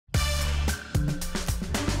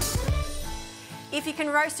If you can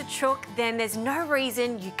roast a chook, then there's no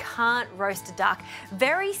reason you can't roast a duck.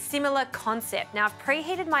 Very similar concept. Now, I've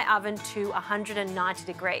preheated my oven to 190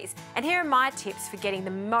 degrees, and here are my tips for getting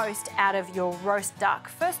the most out of your roast duck.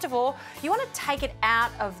 First of all, you want to take it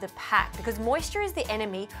out of the pack because moisture is the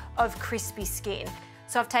enemy of crispy skin.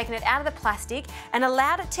 So I've taken it out of the plastic and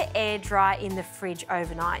allowed it to air dry in the fridge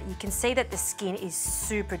overnight. You can see that the skin is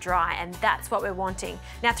super dry, and that's what we're wanting.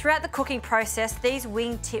 Now, throughout the cooking process, these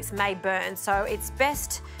wing tips may burn, so it's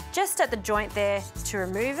best just at the joint there to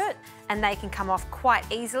remove it, and they can come off quite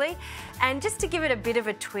easily. And just to give it a bit of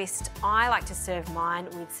a twist, I like to serve mine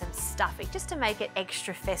with some stuffing, just to make it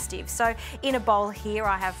extra festive. So in a bowl here,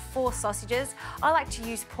 I have 4 sausages. I like to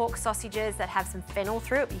use pork sausages that have some fennel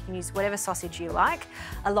through it, but you can use whatever sausage you like,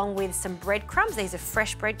 along with some breadcrumbs. These are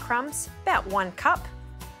fresh breadcrumbs, about 1 cup.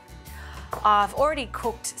 I've already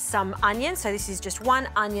cooked some onions, so this is just 1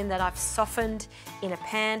 onion that I've softened in a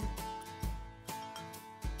pan.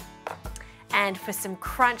 And for some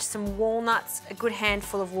crunch, some walnuts, a good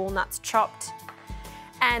handful of walnuts chopped,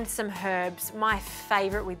 and some herbs. My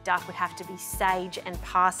favourite with duck would have to be sage and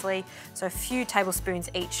parsley, so a few tablespoons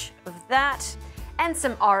each of that, and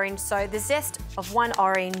some orange, so the zest of 1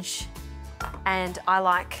 orange, and I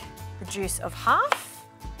like the juice of half,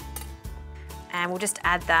 and we'll just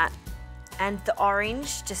add that. And the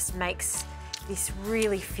orange just makes this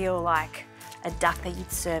really feel like a duck that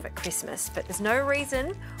you'd serve at Christmas, but there's no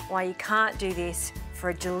reason why you can't do this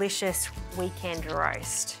for a delicious weekend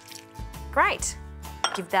roast. Great.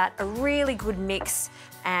 Give that a really good mix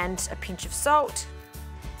and a pinch of salt,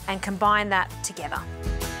 and combine that together.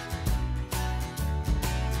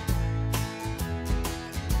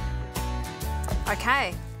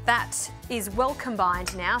 Okay, that is well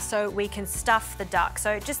combined now, so we can stuff the duck.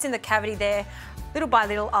 So just in the cavity there, little by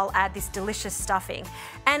little, I'll add this delicious stuffing.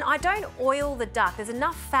 And I don't oil the duck. There's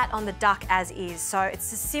enough fat on the duck as is, so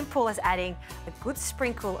it's as simple as adding a good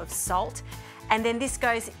sprinkle of salt. And then this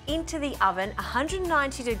goes into the oven,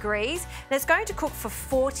 190 degrees, and it's going to cook for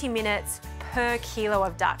 40 minutes per kilo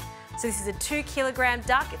of duck. So this is a 2 kilogram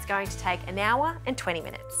duck. It's going to take 1 hour and 20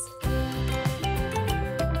 minutes.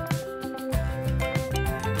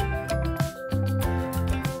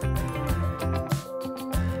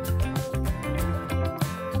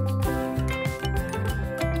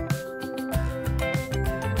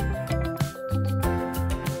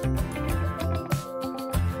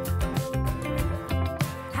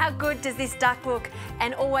 How good does this duck look?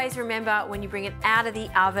 And always remember, when you bring it out of the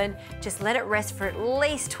oven, just let it rest for at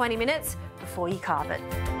least 20 minutes before you carve it.